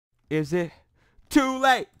is it too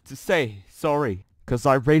late to say sorry? Cause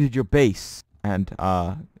I raided your base and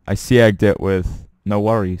I CA'd it with no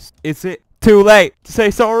worries. Is it too late to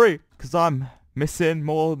say sorry? Cause I'm missing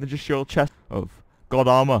more than just your chest of god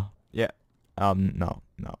armor. Yeah. No.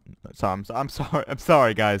 So I'm sorry. I'm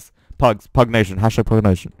sorry, guys. Pug Nation. Hashtag Pug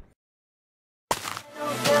Nation.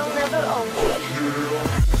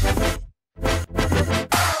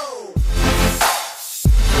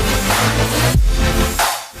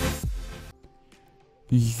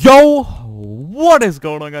 Yo, what is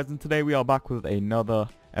going on, guys? And today we are back with another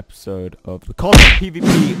episode of the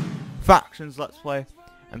CosmicPvP Factions Let's Play.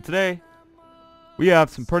 And today we have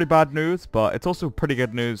some pretty bad news, but it's also pretty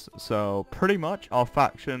good news. So pretty much our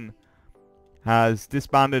faction has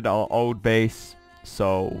disbanded our old base,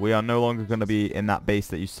 so we are no longer going to be in that base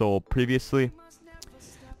that you saw previously.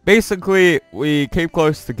 Basically, we came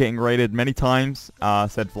close to getting raided many times,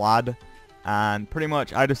 said Vlad, and pretty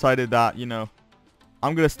much I decided that, you know,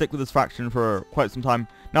 I'm going to stick with this faction for quite some time.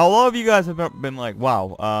 Now, a lot of you guys have been like,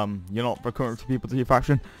 wow, you're not recruiting people to your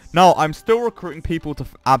faction. No, I'm still recruiting people to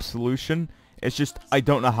Absolution. It's just, I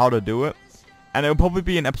don't know how to do it. And it'll probably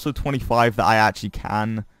be in episode 25 that I actually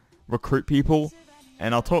can recruit people.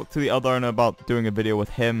 And I'll talk to the other owner about doing a video with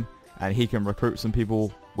him, and he can recruit some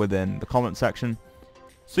people within the comment section.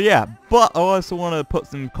 So yeah, but I also want to put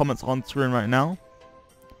some comments on screen right now.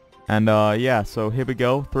 And yeah, so here we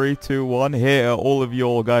go. 3, 2, 1. Here are all of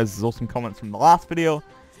your guys' awesome comments from the last video.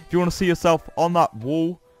 If you want to see yourself on that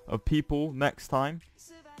wall of people next time,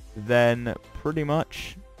 then pretty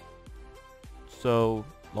much, so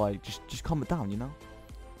like just comment down, you know.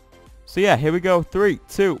 So yeah, here we go. 3,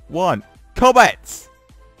 2, 1. Comments.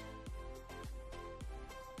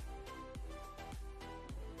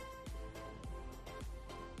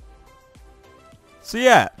 So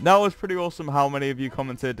yeah, that was pretty awesome how many of you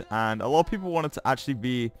commented, and a lot of people wanted to actually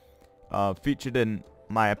be featured in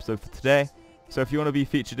my episode for today. So if you want to be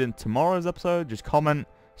featured in tomorrow's episode, just comment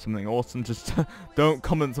something awesome. Just don't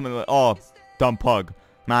comment something like, oh, dumb pug.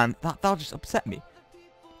 Man, that'll just upset me.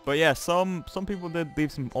 But yeah, some people did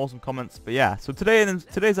leave some awesome comments. But yeah, so today in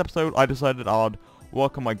today's episode, I decided I'd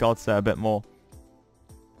work on my god set a bit more.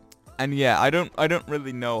 And yeah, I don't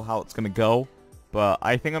really know how it's gonna go. But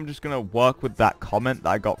I think I'm just going to work with that comment that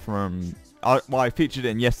I got from, well, I featured it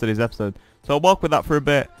in yesterday's episode. So I'll work with that for a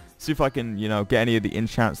bit, see if I can, you know, get any of the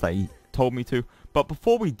enchants that he told me to. But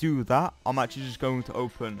before we do that, I'm actually just going to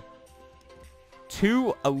open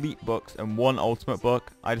 2 elite books and 1 ultimate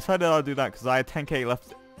book. I decided I'll do that because I had 10k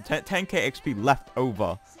left, 10k XP left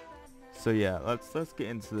over. So yeah, let's get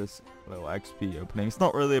into this little XP opening. It's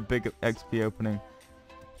not really a big XP opening,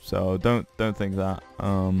 so don't think that.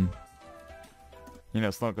 You know,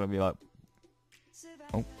 it's not going to be like,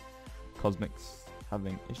 oh, Cosmic's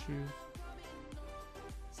having issues.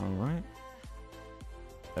 Alright.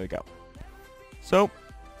 There we go. So,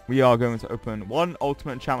 we are going to open 1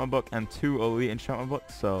 Ultimate Enchantment book and 2 Elite Enchantment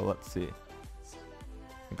books. So, let's see.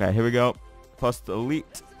 Okay, here we go. First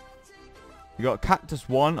Elite. We got Cactus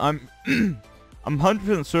 1. I'm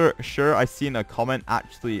 100% sure I seen a comment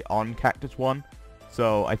actually on Cactus 1.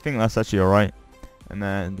 So, I think that's actually alright. And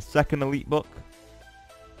then the second Elite book.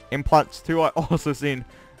 Implants 2 I also seen.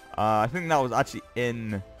 I think that was actually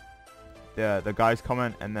in the guy's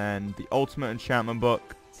comment. And then the Ultimate Enchantment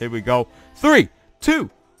book. Here we go. 3, 2,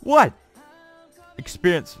 1.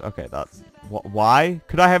 Experience. Okay, that's why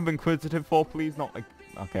could I have Inquisitive 4, please? Not like,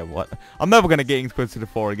 okay, what? I'm never gonna get Inquisitive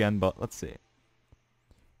 4 again, but let's see.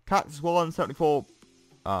 Cactus 1, 74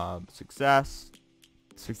 success,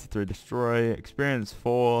 63 destroy. Experience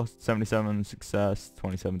 4, 77 success,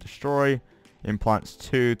 27 destroy. Implants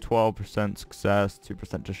 2, 12% success,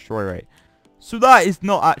 2% destroy rate. So that is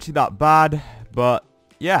not actually that bad, but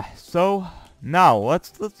yeah. So now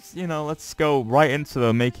let's go right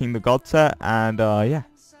into making the god set, and yeah,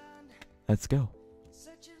 let's go.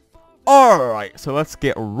 All right, so let's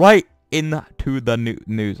get right into the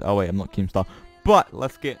news. Oh wait, I'm not Keemstar, but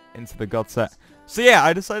let's get into the god set. So yeah,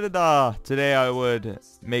 I decided today I would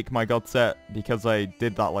make my god set because I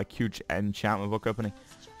did that like huge enchantment book opening.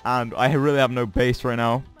 And I really have no base right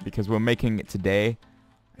now because we're making it today.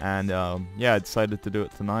 And yeah, I decided to do it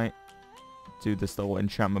tonight. Do this little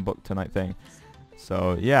enchantment book tonight thing.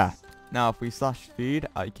 So yeah. Now if we /feed,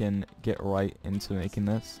 I can get right into making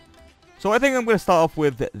this. So I think I'm going to start off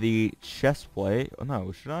with the chest plate. Oh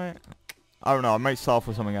no, should I? I don't know. I might start off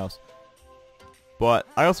with something else. But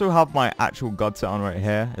I also have my actual god set on right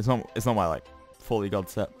here. It's not my like fully god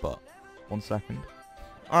set, but 1 second.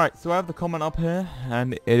 Alright, so I have the comment up here,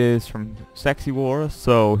 and it is from Sexy War.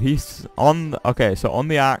 So he's on the, okay, so on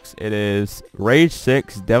the axe it is Rage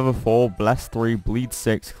 6, Devo 4, Bless 3, Bleed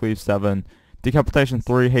 6, Cleave 7, Decapitation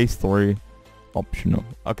 3, Haste 3, optional.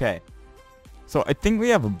 Okay. So I think we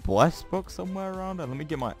have a Bless book somewhere around, and let me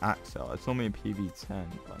get my axe out. It's only a PV10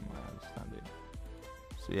 by my understanding.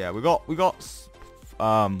 So yeah, we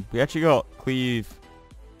actually got Cleave,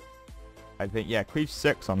 I think, yeah, Cleave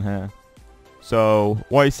 6 on here. So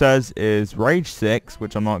what he says is Rage 6,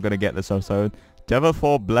 which I'm not going to get this episode. Devo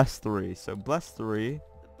 4, Bless 3. So Bless 3,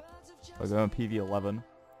 if I go on PV11.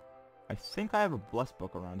 I think I have a Bless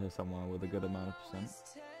book around here somewhere with a good amount of percent.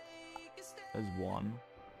 There's one.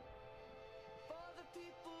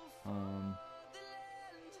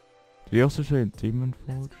 Did he also say Demon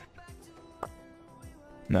Forge?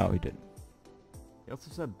 No, he didn't. He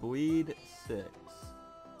also said Bleed 6.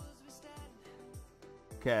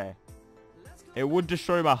 Okay. It would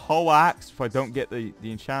destroy my whole axe if I don't get the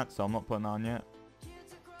enchant, so I'm not putting that on yet.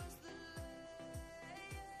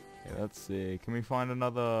 Okay, let's see. Can we find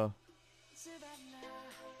another?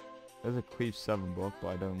 There's a Cleave 7 book, but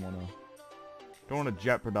I don't want to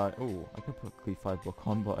jeopardize. Oh, I could put Cleave 5 book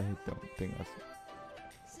on, but I don't think that's.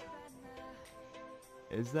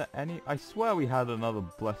 Is there any? I swear we had another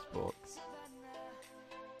Bless book.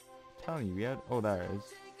 I'm telling you, we had. Oh, there it is.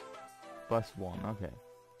 Bless 1. Okay.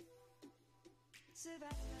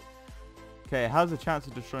 Okay, it has a chance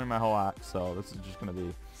of destroying my whole axe, so this is gonna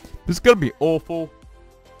be awful.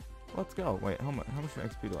 Let's go. Wait, how much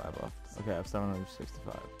XP do I have left? Okay, I have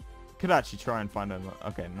 765. Could actually try and find another.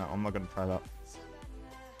 Okay, no, I'm not gonna try that.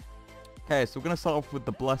 Okay, so we're gonna start off with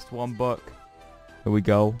the Blessed 1 book. Here we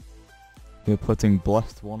go. We're putting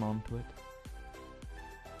Blessed 1 onto it.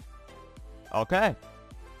 Okay,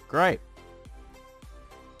 great.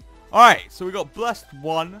 Alright, so we got Blessed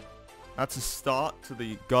 1. That's a start to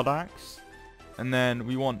the God Axe. And then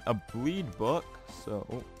we want a Bleed book. So,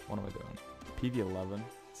 oh, what am I doing? PV11.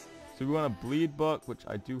 So we want a Bleed book, which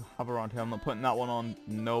I do have around here. I'm not putting that one on.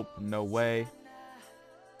 Nope, no way.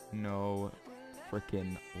 No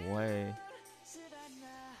freaking way.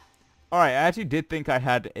 Alright, I actually did think I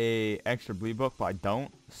had a extra Bleed book, but I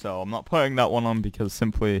don't. So I'm not putting that one on because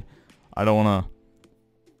simply I don't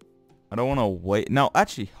wanna wait. No,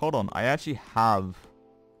 actually, hold on. I actually have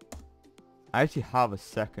a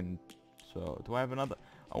second. So, do I have another?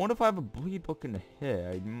 I wonder if I have a Bleed book in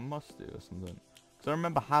here. I must do or something. Because I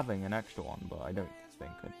remember having an extra one, but I don't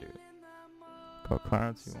think I do. Got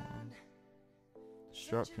Clarity 1.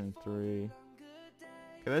 Destruction 3. Okay,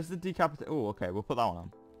 there's the Decapitation. Oh, okay, we'll put that one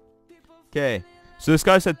on. Okay, so this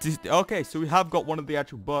guy said... Okay, so we have got one of the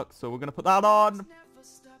actual books, so we're going to put that on.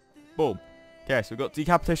 Boom. Okay, so we got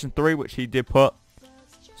Decapitation 3, which he did put.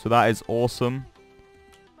 So that is awesome.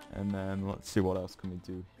 And then let's see what else can we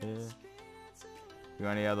do here. Do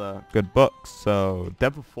any other good books? So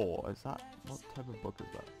Devil 4, is that, what type of book is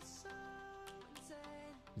that?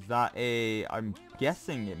 Is that a, I'm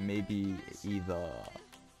guessing it may be either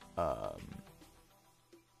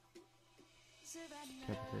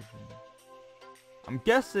I'm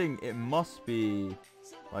guessing it must be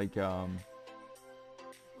like I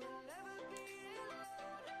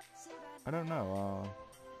don't know.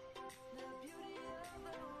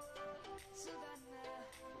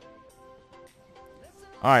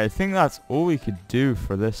 Alright, I think that's all we could do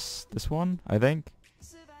for this one, I think.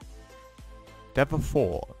 Devil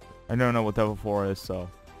 4. I don't know what Devil 4 is, so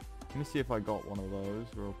let me see if I got one of those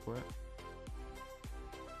real quick.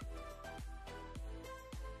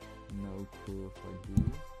 No clue if I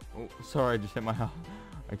do. Oh, sorry, I just hit my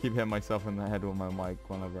I keep hitting myself in the head with my mic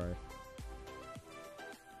whenever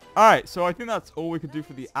Alright, so I think that's all we could do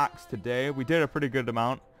for the axe today. We did a pretty good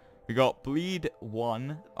amount. We got Bleed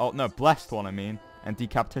 1. Oh, no, Blessed 1, I mean. And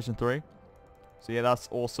Decapitation 3. So, yeah, that's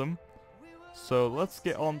awesome. So, let's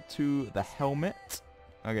get on to the helmet.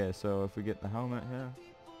 Okay, so if we get the helmet here.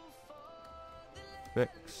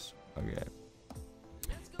 Fix. Okay.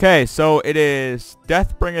 Okay, so it is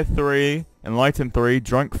Deathbringer 3, Enlighten 3,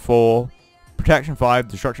 Drunk 4, Protection 5,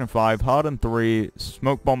 Destruction 5, Harden 3,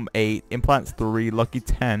 Smoke Bomb 8, Implants 3, Lucky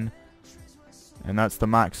 10. And that's the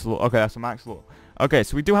max. Okay, that's the max. Okay,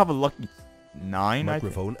 so we do have a Lucky 9.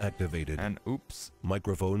 Microphone activated. And oops.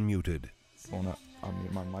 Microphone muted. I want to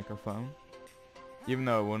unmute my microphone. Even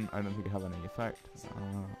though I don't think it have any effect.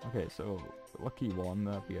 Okay, so Lucky 1,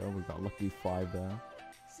 there we go. We got Lucky 5 there.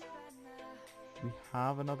 Do we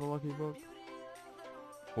have another Lucky book?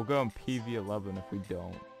 We'll go on PV11 if we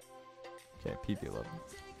don't. Okay, PV11.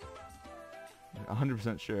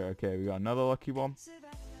 100% sure. Okay, we got another Lucky one.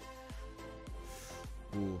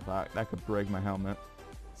 Ooh, that could break my helmet.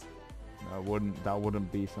 No, That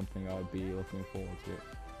wouldn't be something I'd be looking forward to.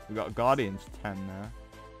 We got Guardians 10 there.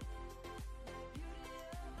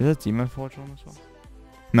 Is there Demon Forge on this one?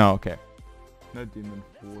 No, okay. No Demon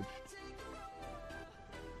Forge.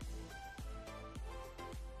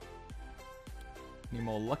 Any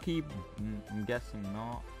more lucky? I'm guessing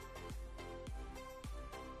not.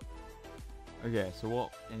 Okay, so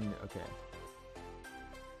what in okay.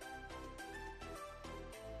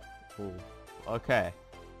 Ooh. Okay.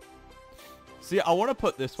 See, I want to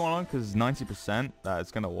put this one on because 90% that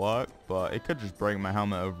it's going to work, but it could just break my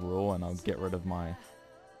helmet overall and I'll get rid of my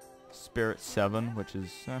Spirit 7, which is...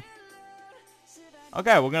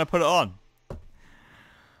 Okay, we're going to put it on.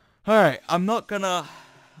 Alright, I'm just going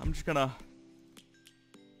to...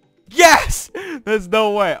 Yes! There's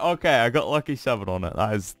no way. Okay, I got lucky 7 on it.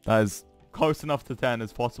 That is close enough to 10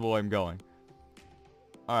 as possible I'm going.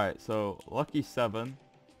 Alright, so lucky 7.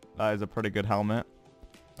 That is a pretty good helmet.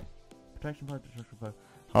 Protection 5, destruction 5.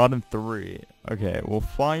 Hardened 3. Okay, we'll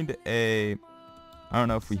find a... I don't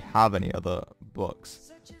know if we have any other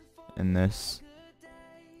books in this.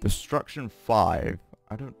 Destruction 5.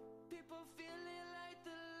 I don't...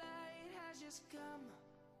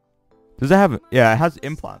 Does it have... Yeah, it has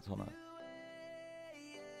implants on it.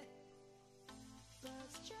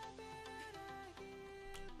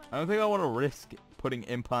 I don't think I want to risk putting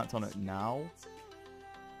implants on it now.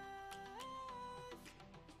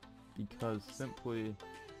 Because simply...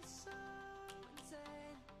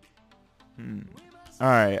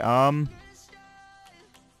 Alright,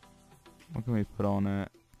 what can we put on it?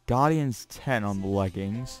 Guardians 10 on the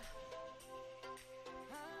leggings.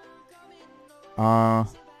 You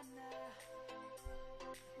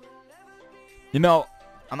know,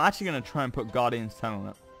 I'm actually going to try and put Guardians 10 on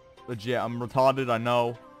it. Legit, I'm retarded, I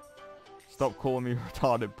know. Stop calling me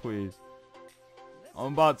retarded, please.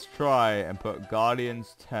 I'm about to try and put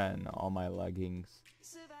Guardians 10 on my leggings.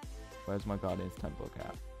 Where's my Guardians 10 book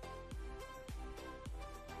at?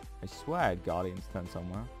 I swear I had Guardians 10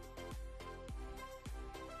 somewhere.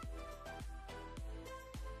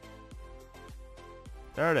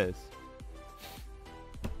 There it is.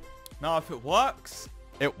 Now if it works,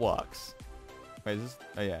 it works. Wait, is this?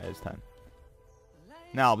 Oh yeah, it's 10.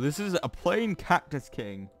 Now, this is a plain Cactus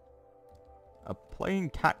King. A plain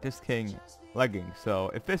Cactus King legging.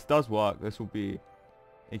 So, if this does work, this will be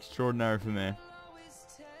extraordinary for me.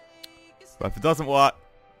 But if it doesn't work,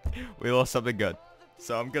 we lost something good.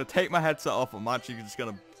 So, I'm going to take my headset off. I'm actually just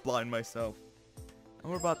going to blind myself.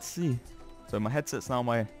 And we're about to see. So, my headset's now on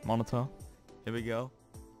my monitor. Here we go.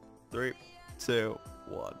 3, 2,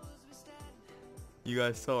 1. You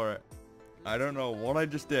guys saw it. I don't know what I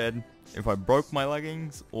just did. If I broke my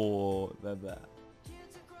leggings or they're there.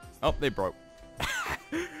 Oh, they broke.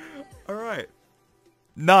 Alright.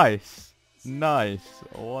 Nice. Nice.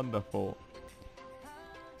 Wonderful.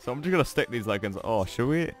 So I'm just going to stick these leggings. Oh, should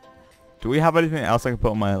we? Do we have anything else I can put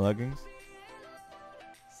on my leggings?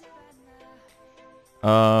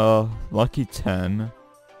 Lucky 10.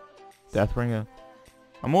 Deathbringer.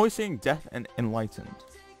 I'm always seeing Death and Enlightened.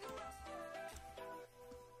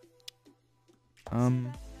 Is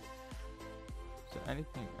there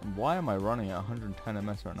anything? And why am I running at 110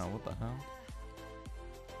 ms right now? What the hell?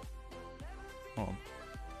 Oh.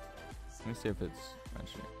 Let me see if it's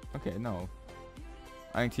actually... Okay, no.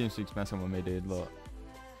 I think TeamSpeak's messing with me, dude. Look.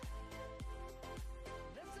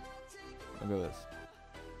 Look at this.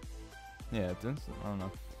 Yeah, it's instant. I don't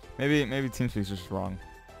know. Maybe TeamSpeak's just wrong.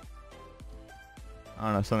 I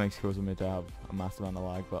don't know. Something's causing me to have a massive amount of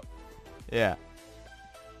lag, but yeah.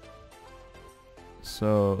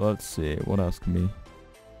 So let's see. What else can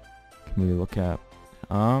we look at?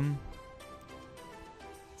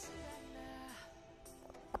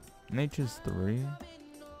 Nature's 3.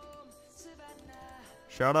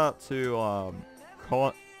 Shout out to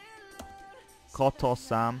Kotos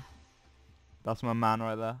Sam. That's my man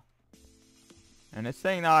right there. And it's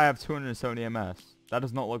saying now I have 270 ms. That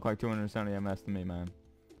does not look like 270 ms to me, man.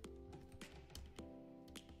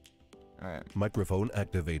 Alright. Microphone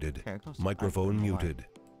activated. Okay, Microphone muted.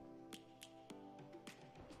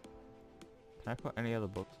 Can I put any other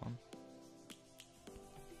books on?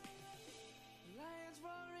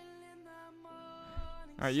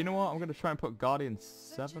 Alright, you know what? I'm going to try and put Guardians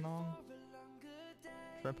 7 on.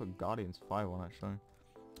 Try and put Guardians 5 on, actually.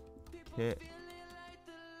 Kit.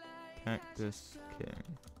 Cactus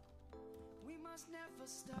King.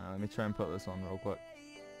 Let me try and put this on real quick.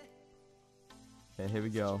 Okay, here we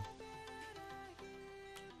go.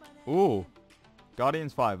 Ooh.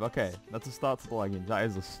 Guardians 5. Okay, that's a start to the leggings. That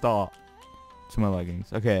is a start to my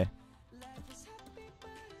leggings. Okay.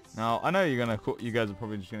 Now, I know you guys are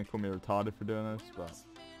probably just gonna call me retarded for doing this, but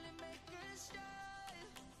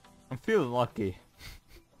I'm feeling lucky.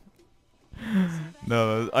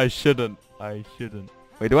 No, I shouldn't. I shouldn't.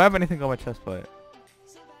 Wait, do I have anything on my chest plate?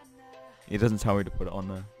 It doesn't tell me to put it on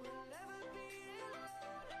there.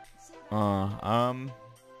 Do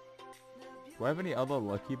I have any other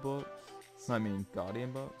lucky books? I mean,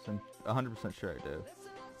 Guardian books? I'm 100% sure I do.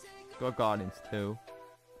 Got Guardians too.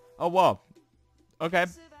 Oh, wow. Okay,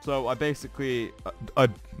 so I basically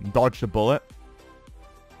dodged a bullet.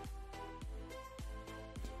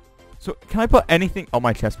 So, can I put anything on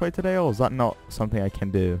my chestplate today, or is that not something I can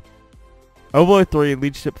do? Overload 3,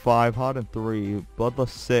 Leadership 5, Harden 3, Bloodlust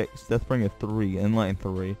 6, Deathbringer 3, Enlighten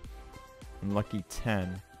 3, and Lucky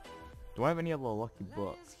 10. Do I have any other lucky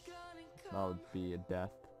books? That would be a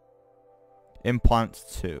death.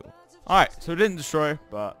 Implants 2. Alright, so it didn't destroy,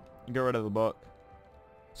 but get rid of the book.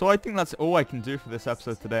 So I think that's all I can do for this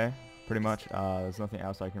episode today, pretty much. There's nothing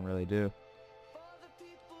else I can really do.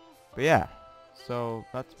 But yeah, so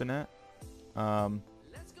that's been it.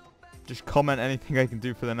 Just comment anything I can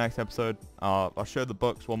do for the next episode. I'll show the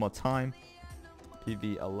books one more time.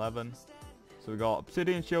 PV 11. So we got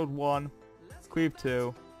Obsidian Shield 1, Cleave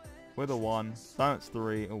 2, Wither 1, Silence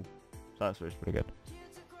 3. Oh, Silence 3 is pretty good.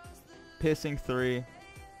 Piercing 3,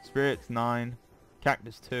 Spirits 9,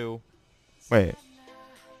 Cactus 2. Wait.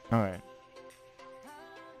 Alright.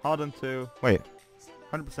 Harden 2. Wait.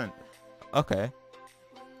 100%. Okay.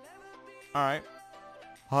 Alright.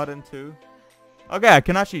 Harden 2. Okay, I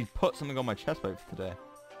can actually put something on my chestplate for today.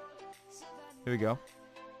 Here we go.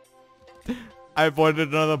 I avoided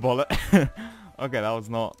another bullet. Okay, that was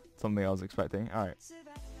not something I was expecting. Alright.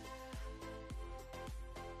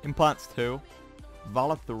 Implants 2.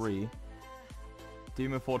 Valor 3.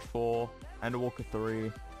 Demon Forge 4. Underwalker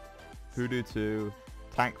 3. Voodoo 2.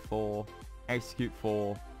 Tank 4. Execute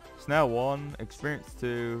 4. Snare 1. Experience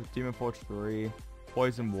 2. Demon Forge 3.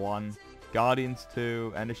 Poison 1. Guardians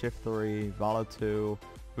 2. Endershift 3. Valor 2.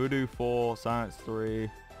 Voodoo 4. Silence 3.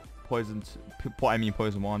 Poison 2. I mean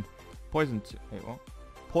Poison 1. Poison 2. Wait, what?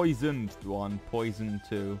 Poisoned 1. Poison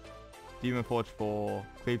 2. Demon Forge 4.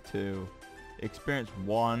 Cleave 2. Experience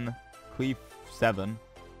 1. Cleave 7.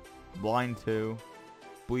 Blind 2.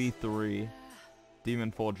 Bleed 3.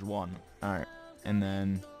 Demon Forge 1. Alright. And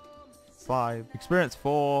then 5. Experience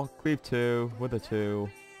 4. Cleave 2. Wither 2.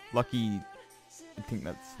 Lucky... I think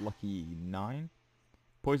that's lucky 9.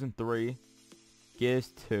 Poison 3.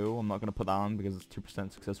 Gears 2. I'm not going to put that on because it's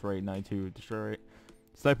 2% success rate, 92 destroy rate.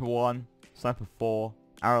 Sniper 1. Sniper 4.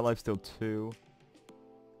 Arrow Lifesteal 2.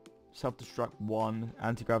 Self-Destruct 1.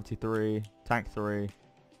 Anti-Gravity 3. Tank 3.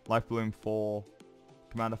 Life Bloom 4.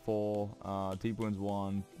 Commander 4. Deep Wounds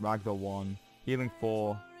 1. Ragdoll 1. Healing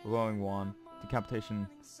 4. Glowing 1. Decapitation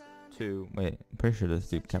 2. Wait, I'm pretty sure there's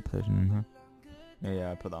Decapitation in here.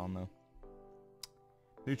 Yeah, I put that on though.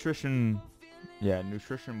 Nutrition, yeah,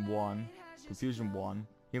 Nutrition 1, Confusion 1,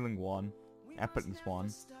 Healing 1, Epicness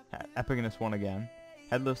 1, Epicness 1 again,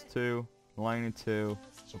 Headless 2, Lightning 2,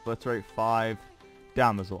 Obliterate 5,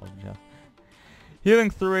 damn, there's a lot of them.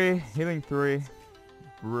 Healing 3,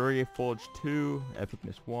 Ray Forge 2,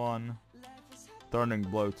 Epicness 1, Thundering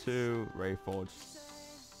Blow 2, Ray Forge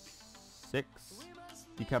 6,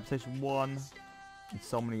 Decapitation 1,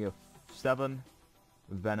 Insomnia 7,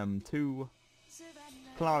 Venom 2,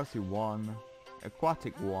 Clarity 1,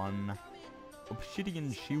 Aquatic 1,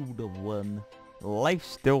 Obsidian Shield 1,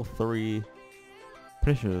 Lifesteal 3,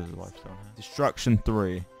 pretty sure there's a Lifesteal here. Destruction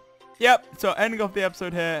 3. Yep, so ending off the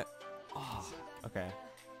episode here. Oh, okay.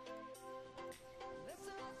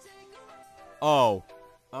 Oh.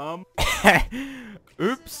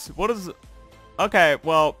 Oops, what is... Okay,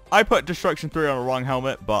 well, I put Destruction 3 on a wrong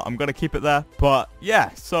helmet, but I'm gonna keep it there. But,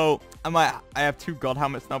 yeah, so, I have 2 God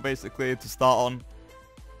helmets now, basically, to start on.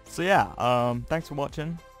 So yeah, thanks for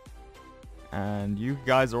watching, and you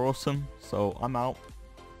guys are awesome, so I'm out.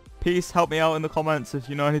 Peace, help me out in the comments if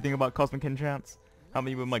you know anything about Cosmic Enchants. Help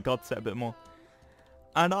me with my God set a bit more.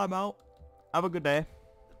 And I'm out. Have a good day.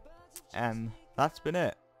 And that's been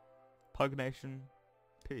it. Pug Nation,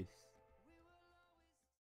 peace.